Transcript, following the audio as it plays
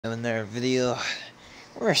In their video,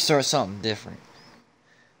 we're gonna start something different.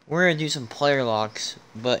 We're gonna do some player locks,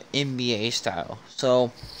 but NBA style.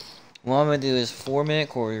 So, what I'm gonna do is 4-minute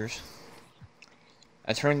quarters.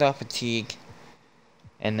 I turned off fatigue,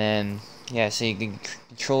 and then so you can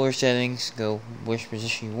controller settings, go which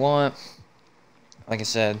position you want. Like I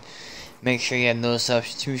said, make sure you have no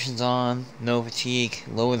substitutions on, no fatigue,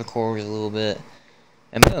 lower the quarters a little bit,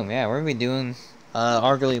 and boom, yeah, we're gonna be doing.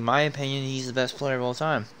 Arguably, in my opinion, he's the best player of all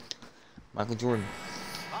time, Michael Jordan.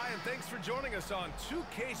 Hi, and thanks for joining us on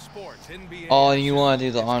 2K Sports NBA. Oh, and you want to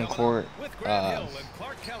do the on-court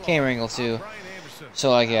camera angle too.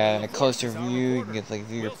 So like a closer view, you can get like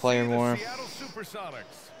view your player more.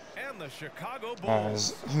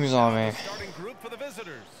 Who's on me?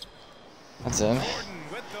 That's him.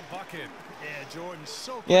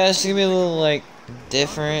 Yeah, it's gonna be a little like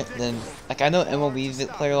different than like I know MLB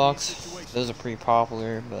player locks. Those are pretty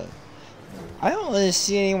popular, but I don't really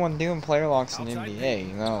see anyone doing player locks in the NBA.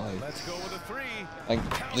 You know, like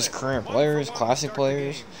just current players, classic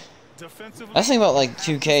players. That's the thing about like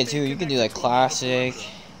 2K too. You can do like classic,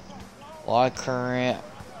 a lot of current,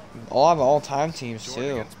 a lot of all-time teams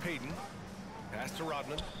too.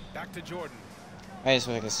 I just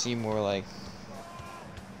wish I could see more like.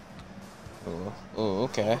 Oh,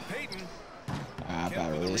 okay.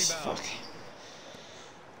 Bad release. Fuck.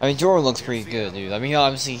 I mean, Jordan looks pretty good, dude. I mean,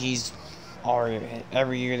 obviously he's already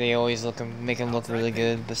every year they always make him look really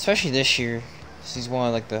good, but especially this year, he's one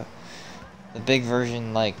of like the big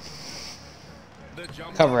version like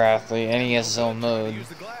cover athlete, and he has his own mode.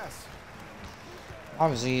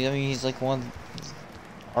 Obviously, I mean he's like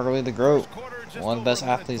arguably the GOAT, one of the best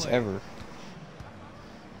athletes ever.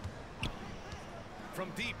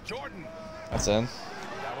 That's in.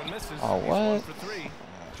 Oh, what?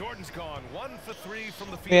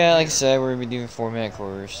 Yeah, like I said, we're gonna be doing 4-minute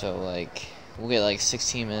quarters, so like we'll get like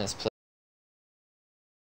 16 minutes play.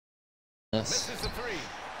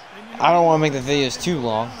 I don't want to make the videos too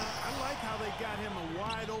long.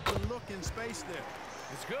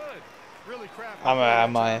 I'm gonna have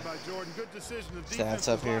my stats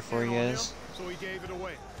up here for you guys.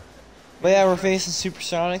 But yeah, we're facing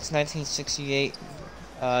Supersonics 1968.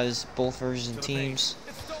 Is both versions of teams.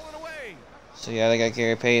 So yeah, they got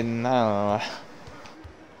Gary Payton. I don't know.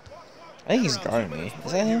 I think he's guarding me.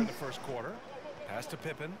 Is that him?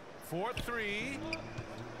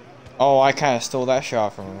 Oh, I kind of stole that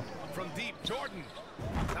shot from him.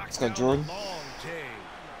 Let's go, Jordan.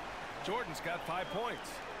 Jordan's got 5 points.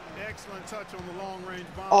 Excellent touch on the long range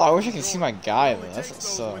bomb. Oh, I wish I could see my guy though. That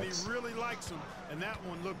sucks.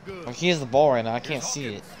 Like he has the ball right now. I can't see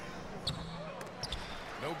it.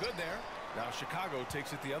 No good there. Now Chicago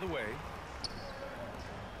takes it the other way.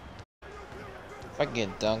 If I could get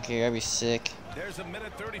a dunk here, I'd be sick. There's a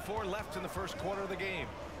minute 34 left in the first quarter of the game.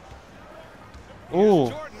 Ooh.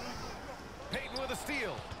 Jordan. Payton with a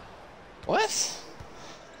steal. What?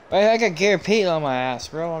 I got Gary Payton on my ass,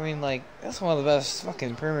 bro. I mean, like, that's one of the best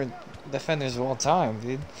fucking perimeter defenders of all time,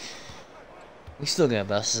 dude. We still gonna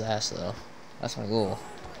bust his ass, though. That's my goal.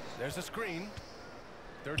 There's a screen.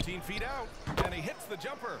 13 feet out, and he hits the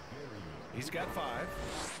jumper. He's got 5.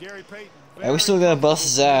 Gary Payton. Yeah, we still gotta bust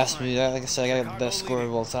his ass, dude. Like I said, I got the best scorer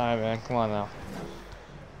of all time, man. Come on now.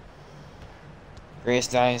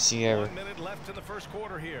 Greatest dynasty ever. 1 minute left in the first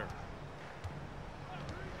quarter here.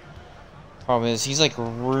 Problem is, he's like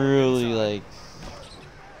really like.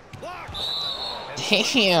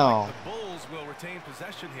 Damn. The Bulls will retain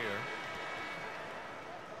possession here.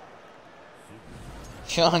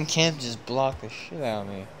 Sean Kemp just blocked the shit out of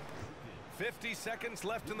me. 50 seconds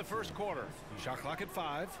left in the first quarter. Shot clock at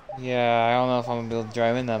 5. Yeah, I don't know if I'm gonna be able to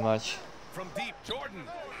drive in that much. From deep, Jordan.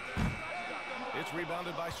 It's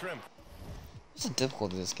rebounded by Shrimp. What's the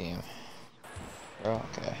difficulty of this game? Oh,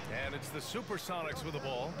 okay. And it's the Supersonics with the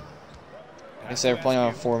ball. Like I said, we're playing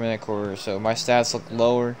on a 4-minute quarter, so my stats look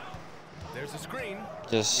lower. There's a screen.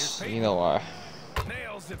 Just, you know why.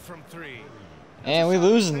 Nails it from 3. And we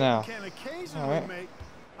losing now. All right.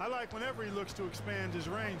 I like whenever he looks to expand his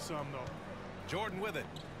range some, though. Jordan with it.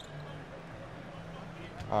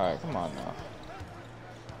 All right, come on now.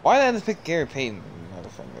 Why did I have to pick Gary Payton, my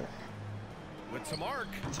defender? With some arc.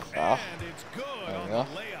 And it's good on the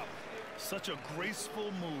layup. Such a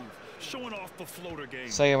graceful move, showing off the floater game.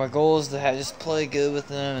 So yeah, my goal is to just play good with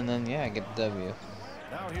them, and then yeah, get the W.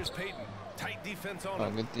 Now here's Payton. Tight defense on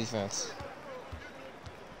him. Good defense.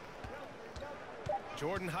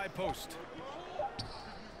 Jordan high post.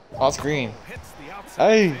 Oh, it's green. Hits the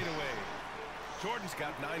outside hey. fadeaway. Jordan's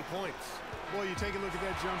got 9 points. Boy, you take a look at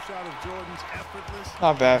that jump shot of Jordan's effortless.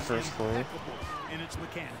 Not bad first quarter. In its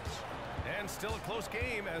mechanics. And still a close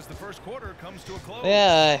game as the first quarter comes to a close.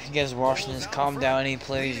 Yeah, if you guys are watching this, calm down. Any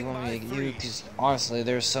plays you want me to do? Because honestly,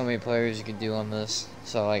 there's so many players you can do on this.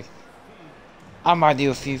 So like, I might do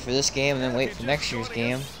a few for this game and then wait for next year's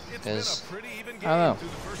game. Because I don't know.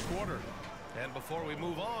 And before we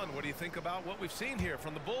move on, what do you think about what we've seen here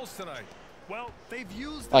from the Bulls tonight? Well, they've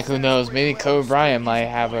used Like, who knows? Maybe Kobe Bryant might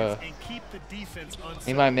have a.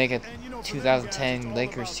 He might make a 2010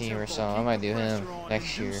 Lakers team or something. I might do him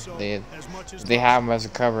next year. They have him as a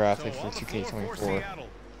cover athlete for 2K23.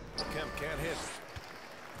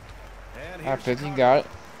 Alright, 50, you got it.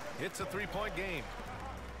 It's a three-point game.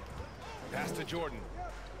 Pass to Jordan.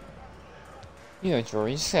 You know,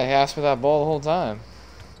 Jordan, you just gotta ask for that ball the whole time.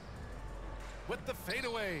 With the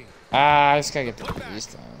fadeaway. I just gotta get the piece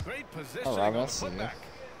down. Great position. Alright, let's see.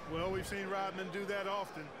 Well, we've seen Rodman do that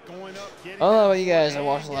often. Going up, I don't know about you guys. I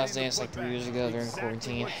watched The Last Dance like 3 years ago during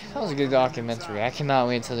quarantine. That was a good documentary. I cannot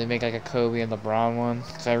wait until they make like a Kobe and LeBron one.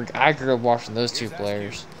 Because I grew up watching those two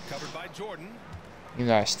players. You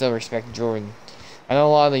know, I still respect Jordan. I know a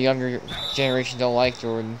lot of the younger generation don't like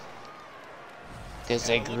Jordan. Because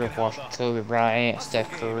they grew up watching Kobe Bryant, Steph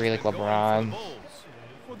Curry, like LeBron.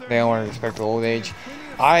 They don't want to respect the old age.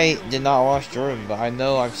 I did not watch Jordan, but I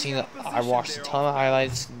know I watched a ton of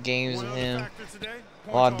highlights, games of him,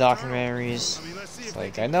 a lot of documentaries. It's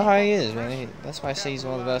like, I know how he is, man. That's why I say he's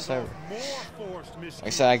one of the best ever. Like I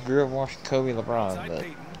said, I grew up watching Kobe and LeBron, but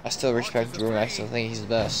I still respect Jordan. I still think he's the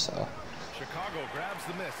best, so. Chicago grabs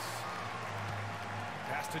the miss.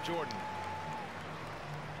 Pass to Jordan.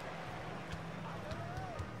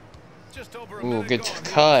 Just over a Ooh, good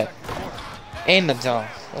cut. And the dunk.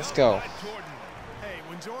 Let's go.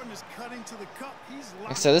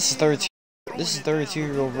 Like I said, this is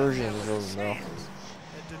 32-year-old version of Jordan, bro.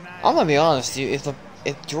 I'm gonna be honest, dude.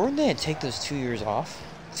 If Jordan didn't take those 2 years off,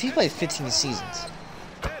 'cause he played 15 seasons.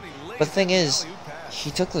 But the thing is,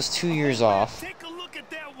 he took those 2 years off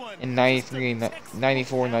in 93,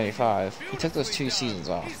 94, 95. He took those 2 seasons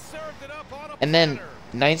off. And then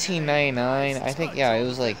 1999, I think, yeah, it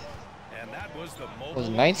was like. Was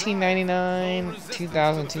it 1999,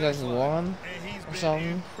 2000, 2001 or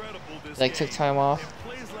something? Like took time off.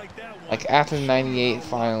 Like after the 98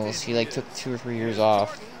 finals, he like took 2 or 3 years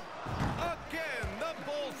off.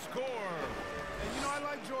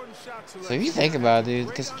 So if you think about it, dude,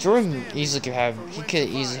 because Jordan easily could have, he could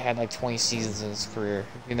easily had like 20 seasons in his career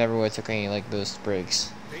if he never would have took any like those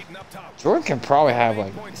breaks. Jordan can probably have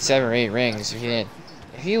like 7 or 8 rings if he didn't.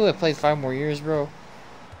 If he would have played 5 more years, bro.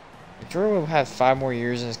 If Jordan would have had 5 more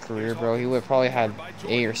years in his career, bro, he would have probably had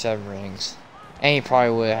 8 or 7 rings. And he probably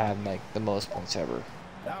would have had, like, the most points ever.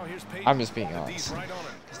 I'm just being honest.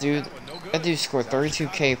 Dude, that dude scored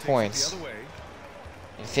 32K points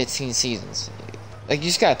in 15 seasons. Like, you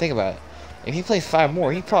just gotta think about it. If he played 5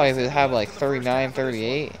 more, he probably would have, like, 39,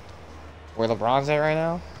 38. Where LeBron's at right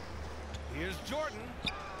now.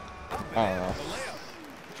 I don't know.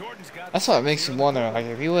 That's what makes me wonder. Like,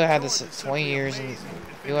 if he would have had this 20 years and if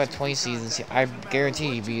he would have had 20 seasons, I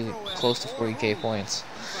guarantee he'd be close to 40K points.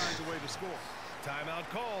 Timeout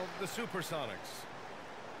called, the Supersonics.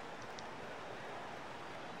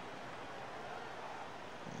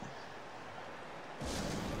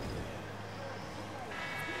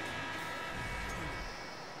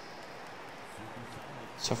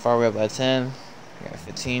 So far we're up by 10. We got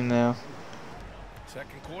 15 now.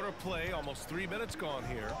 Second quarter play, almost 3 minutes gone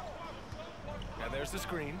here. And there's the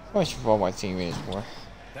screen. I should follow my teammates more.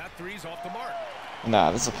 That three's off the mark. Nah,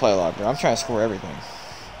 this is a play lock, bro. I'm trying to score everything.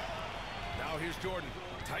 Now here's Jordan.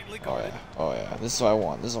 Tightly Oh guarded. yeah. Oh yeah. This is what I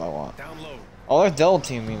want. This is what I want. Down low. Oh, they're double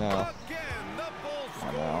teaming me now. Again, the Bulls I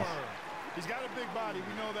score. know. He's got a big body,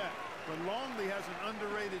 we know that. But Longley has an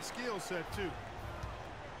underrated skill set, too.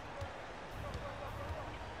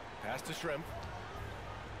 Pass to Shrimp.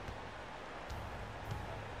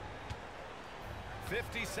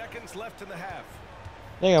 50 seconds left in the half.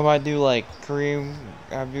 I think I might do like Kareem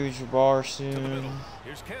Abdul-Jabbar soon.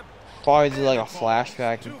 Here's Kemp. Probably do like a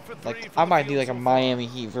flashback. Like I might do like a Miami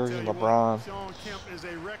Heat version of LeBron.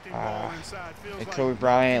 Like Kobe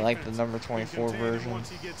Bryant, like the number 24 version.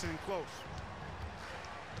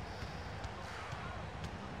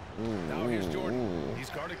 Now here's Jordan. He's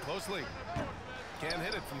guarded closely. Can't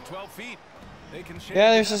hit it from 12 feet.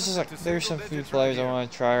 Yeah, there's some few players I want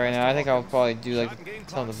to try right now. I think I'll probably do like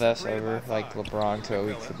some of the best ever, like LeBron,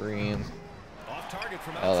 Kobe, Kareem.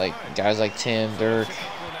 Like guys like Tim, Dirk,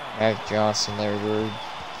 Magic Johnson, Larry Bird,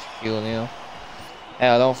 Shaquille O'Neal.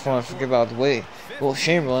 Yeah, I don't want to forget about the way. Well,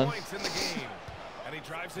 Chamberlain.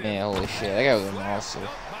 Man, holy shit, that guy was a monster. And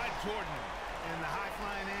the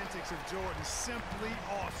high-flying antics of Jordan simply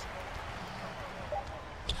awesome.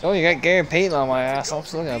 Oh, you got Gary Payton on my ass. I'm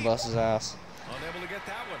still gonna bust his ass. Unable to get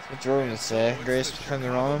that one. That's what Jordan would say. Grace depending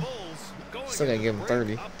on him. Still gotta give him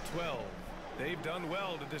 30. Up 12. They've done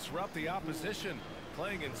well to disrupt the opposition,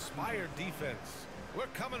 playing inspired defense. We're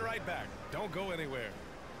coming right back. Don't go anywhere.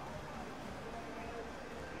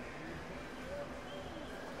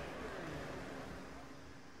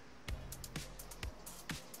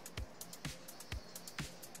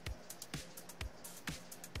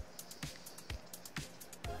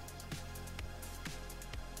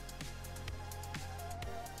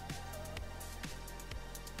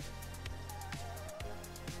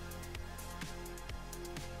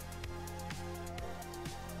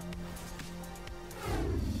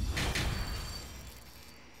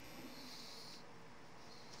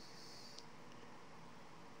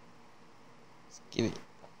 Give it.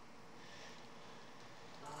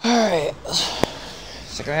 Alright.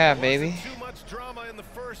 Second half, baby. Too much drama in the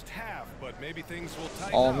first half, but maybe things will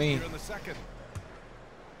tighten All up me. here in the second.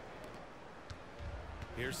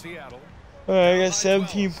 Here's Seattle. Alright, I got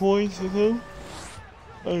 17 points with him.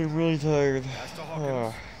 I'm really tired. Pass to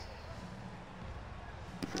Hawkins.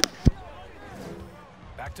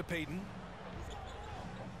 Back to Payton.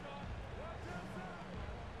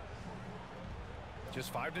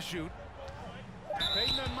 Just 5 to shoot.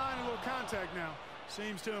 Payton doesn't mind a little contact now.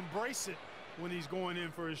 Seems to embrace it when he's going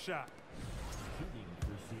in for his shot.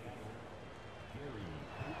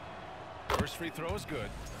 First free throw is good.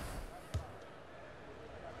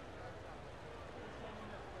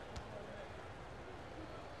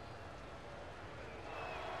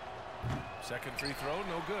 Second free throw,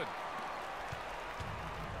 no good.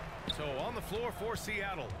 So on the floor for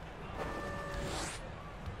Seattle.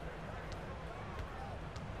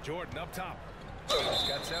 Jordan up top. He's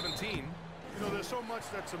got 17. You know, there's so much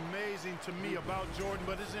that's amazing to me about Jordan,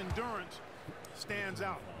 but his endurance stands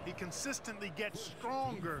out. He consistently gets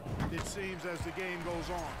stronger, it seems, as the game goes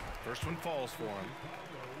on. First one falls for him.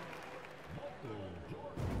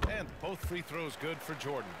 And both free throws good for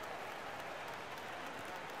Jordan.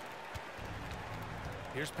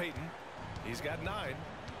 Here's Payton. He's got 9.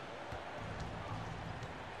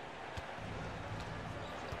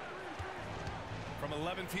 From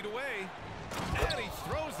 11 feet away. And he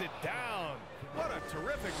throws it down. What a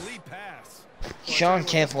terrific lead pass. Sean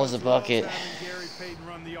Kemp was a bucket. Gary Payton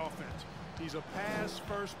run the offense. He's a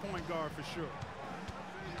pass-first point guard for sure.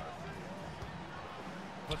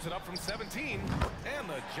 Puts it up from 17. And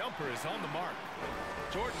the jumper is on the mark.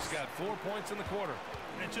 Jordan's got 4 points in the quarter.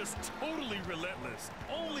 And just totally relentless,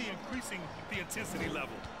 only increasing the intensity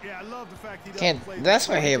level. Yeah, I love the fact he doesn't Can't. play That's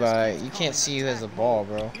the what I hate play, about just it. You keeps can't see who has the coming ball,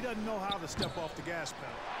 back. bro. He doesn't know how to step off the gas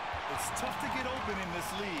pedal. It's tough to get open in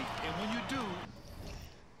this league, and when you do,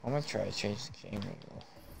 I'm gonna try to change the camera though.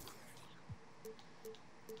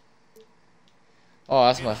 Oh,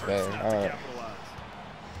 that's much better. Alright.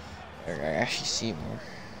 I can actually see more.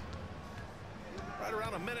 Right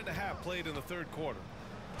around a minute and a half played in the third quarter.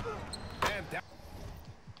 And down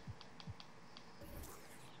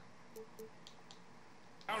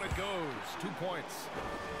it goes. 2 points.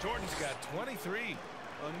 Jordan's got 23.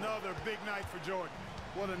 Another big night for Jordan.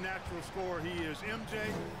 What a natural scorer he is.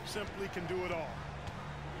 MJ simply can do it all.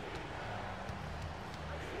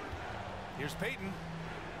 Here's Payton.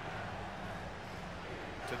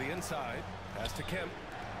 To the inside. Pass to Kemp.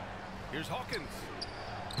 Here's Hawkins.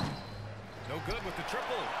 No good with the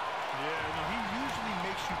triple. yeah, no, he usually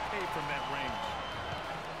makes you pay from that range.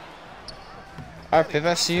 Alright, Pip,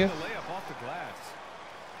 I see you. The layup off the glass.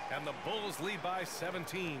 And the Bulls lead by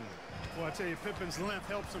 17. Well, I tell you, Pippen's length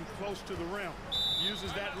helps him close to the rim.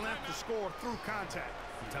 Uses that length to score through contact.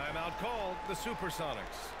 Timeout called. The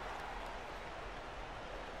Supersonics.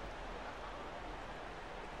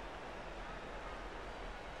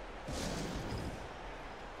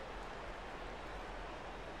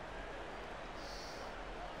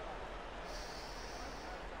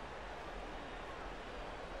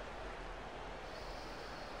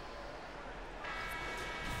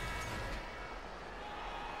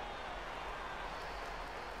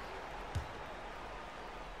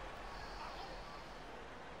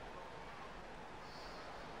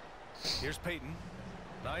 Here's Payton.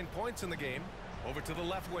 9 points in the game. Over to the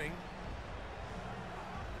left wing.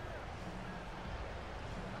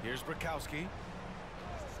 Here's Brakowski.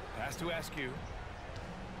 Pass to Askew.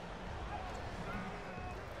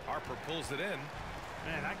 Harper pulls it in.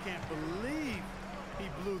 Man, I can't believe he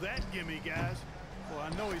blew that gimme, guys. Well,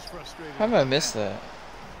 I know he's frustrated. How did I miss that?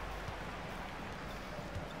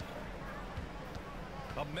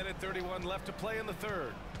 A minute 31 left to play in the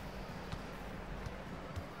third.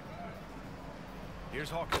 Here's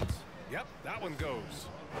Hawkins. Yep, that one goes.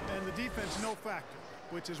 And the defense, no factor.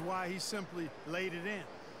 which is why he simply laid it in.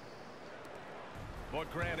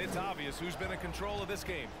 But Grant, it's obvious who's been in control of this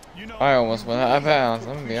game. You know, I almost went out of bounds.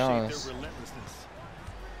 to I'm gonna be appreciate honest. their relentlessness.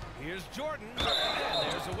 Here's Jordan,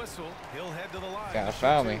 and there's a whistle. He'll head to the line. Gotta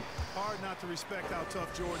foul me. Hard not to respect how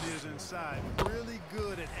tough Jordan is inside. Really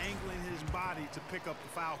good at angling his body to pick up the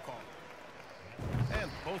foul call. And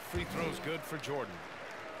both free throws good for Jordan.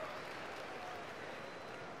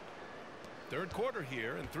 Third quarter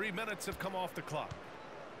here, and 3 minutes have come off the clock.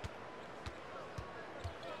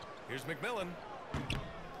 Here's McMillan.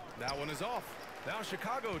 That one is off. Now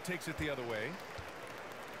Chicago takes it the other way.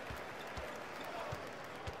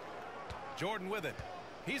 Jordan with it.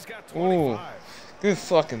 He's got 25. Ooh, good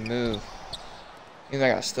fucking move. Even I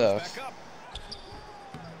got stuff. Back up.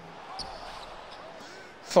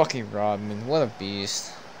 Fucking Rodman, what a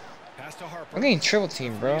beast. Pass to Harper. I'm getting triple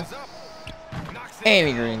team, bro. Is up. Knocks it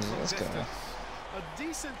Amy down. Greens, let's go. A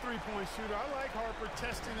decent three-point shooter. I like Harper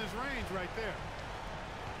testing his range right there.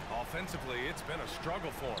 Offensively, it's been a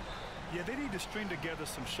struggle for him. Yeah, they need to string together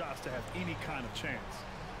some shots to have any kind of chance.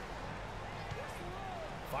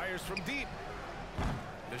 Fires from deep.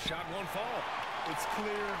 The shot won't fall. It's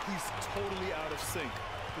clear he's totally out of sync.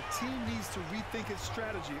 The team needs to rethink its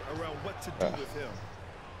strategy around what to do with him.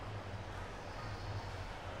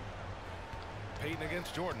 Payton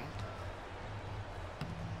against Jordan.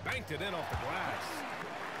 Banked it in off the glass.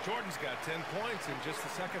 Jordan's got 10 points in just the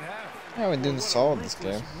second half. I would do solid this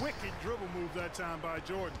Ruthless, game. wicked dribble move that time by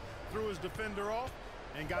Jordan. Threw his defender off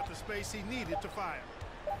and got the space he needed to fire.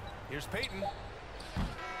 Here's Payton.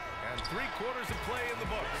 And 3 quarters of play in the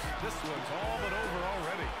books. This one's all but over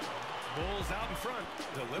already. Bulls out in front,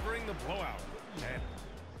 delivering the blowout.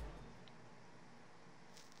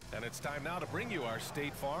 And it's time now to bring you our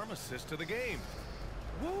State Farm assist to the game.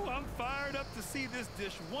 Woo, I'm fired up to see this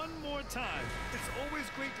dish one more time. It's always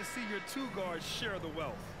great to see your two guards share the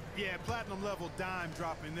wealth. Yeah, platinum level dime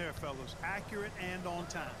dropping there, fellas. Accurate and on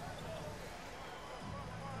time.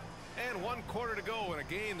 And 1 quarter to go in a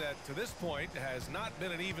game that, to this point, has not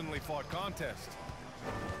been an evenly fought contest.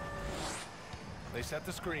 They set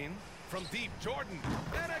the screen from deep. Jordan.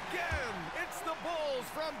 And again, it's the Bulls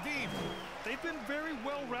from deep. They've been very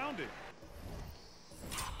well-rounded.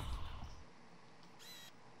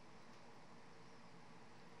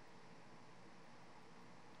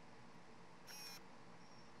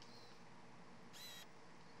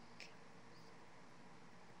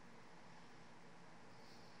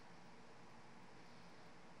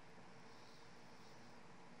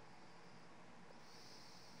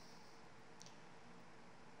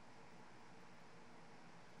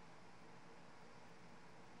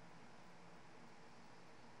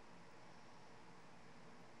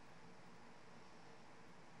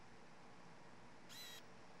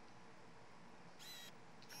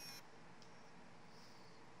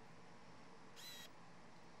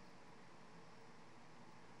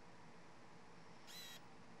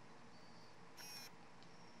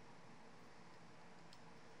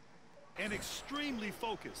 And extremely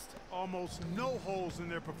focused. Almost no holes in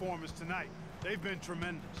their performance tonight. They've been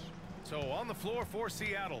tremendous. So on the floor for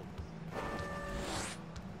Seattle.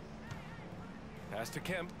 Pass to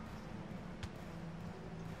Kemp.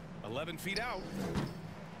 11 feet out.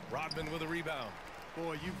 Rodman with a rebound.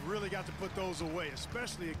 Boy, you've really got to put those away,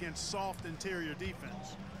 especially against soft interior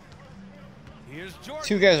defense. Here's Jordan.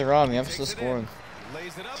 2 guys around me, I'm Takes still it scoring. in,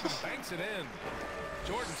 lays it up and banks it in.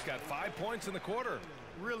 Jordan's got 5 points in the quarter.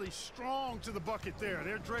 Really strong to the bucket there.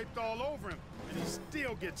 They're draped all over him, and he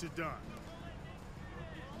still gets it done.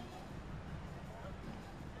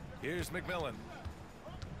 Here's McMillan.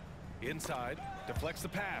 Inside, deflects the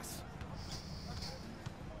pass.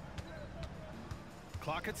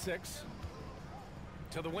 Clock at 6.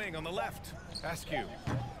 To the wing on the left. Askew.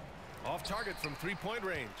 Off target from 3-point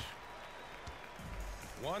range.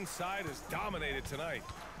 One side is dominated tonight.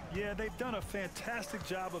 Yeah, they've done a fantastic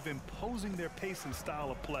job of imposing their pace and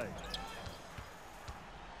style of play.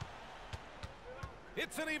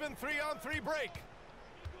 It's an even 3-on-3 break.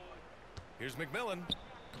 Here's McMillan.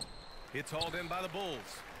 It's hauled in by the Bulls.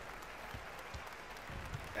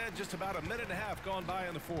 And just about a minute and a half gone by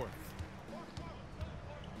in the fourth.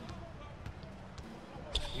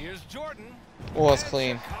 Here's Jordan. Oh, that's And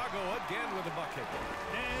clean. Chicago again with a bucket.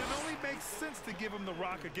 And it only makes sense to give him the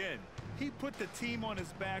rock again. He put the team on his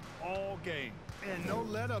back all game. And no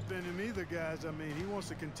let up in him either, guys. I mean, he wants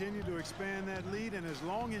to continue to expand that lead, and as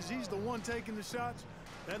long as he's the one taking the shots,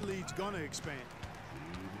 that lead's going to expand.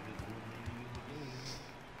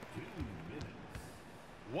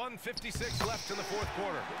 1:56 left in the fourth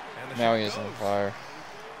quarter. And the Now shot he is on goes. fire.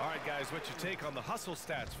 All right, guys, what's your take on the hustle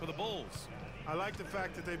stats for the Bulls? I like the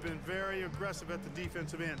fact that they've been very aggressive at the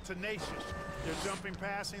defensive end, tenacious. They're jumping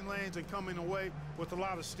passing lanes and coming away with a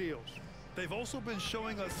lot of steals. They've also been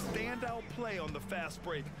showing a standout play on the fast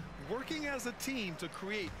break, working as a team to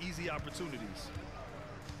create easy opportunities.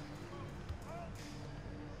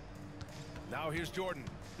 Now here's Jordan.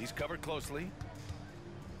 He's covered closely.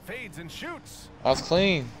 Fades and shoots. That's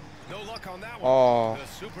clean. No luck on that one. Oh.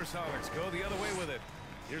 The Supersonics go the other way with it.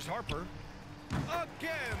 Here's Harper.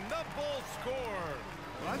 Again, the Bulls score.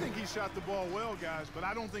 Well, I think he shot the ball well, guys, but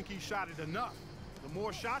I don't think he shot it enough. The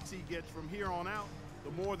more shots he gets from here on out,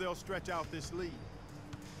 the more they'll stretch out this lead.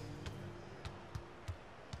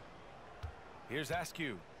 Here's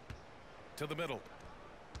Askew. To the middle.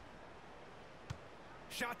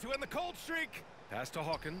 Shot to end the cold streak. Pass to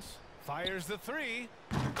Hawkins. Fires the three.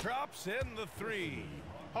 Drops in the three.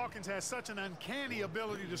 Hawkins has such an uncanny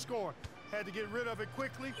ability to score. Had to get rid of it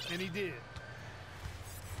quickly, and he did.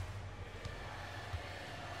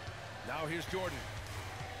 Now here's Jordan.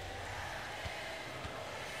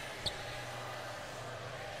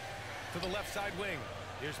 To the left side wing.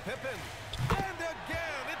 Here's Pippen. And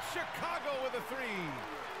again, it's Chicago with a three.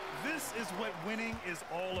 This is what winning is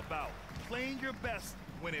all about. Playing your best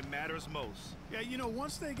when it matters most. Yeah, you know,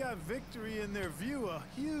 once they got victory in their view, a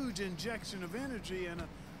huge injection of energy and a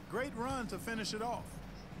great run to finish it off.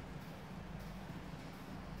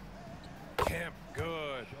 Kemp,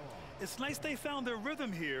 good. It's nice they found their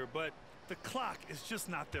rhythm here, but the clock is just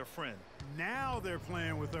not their friend. Now they're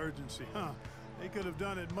playing with urgency, huh? They could have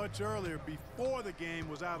done it much earlier before the game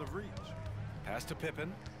was out of reach. Pass to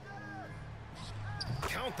Pippen.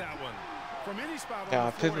 Count that one. From any spot on Yeah,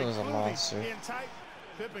 the floor, Pippen was a including monster. in tight,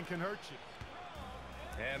 Pippen can hurt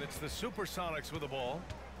you. And it's the Supersonics with the ball.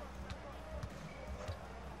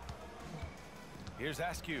 Here's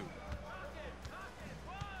Askew.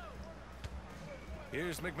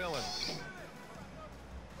 Here's McMillan.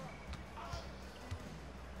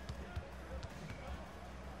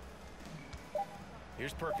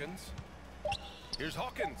 Here's Perkins. Here's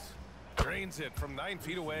Hawkins. Drains it from 9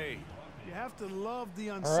 feet away. You have to love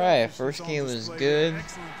the Alright, first game was good.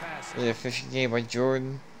 Really efficient game by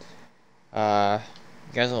Jordan. You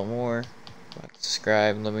guys want more? Like,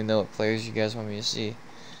 subscribe and let me know what players you guys want me to see.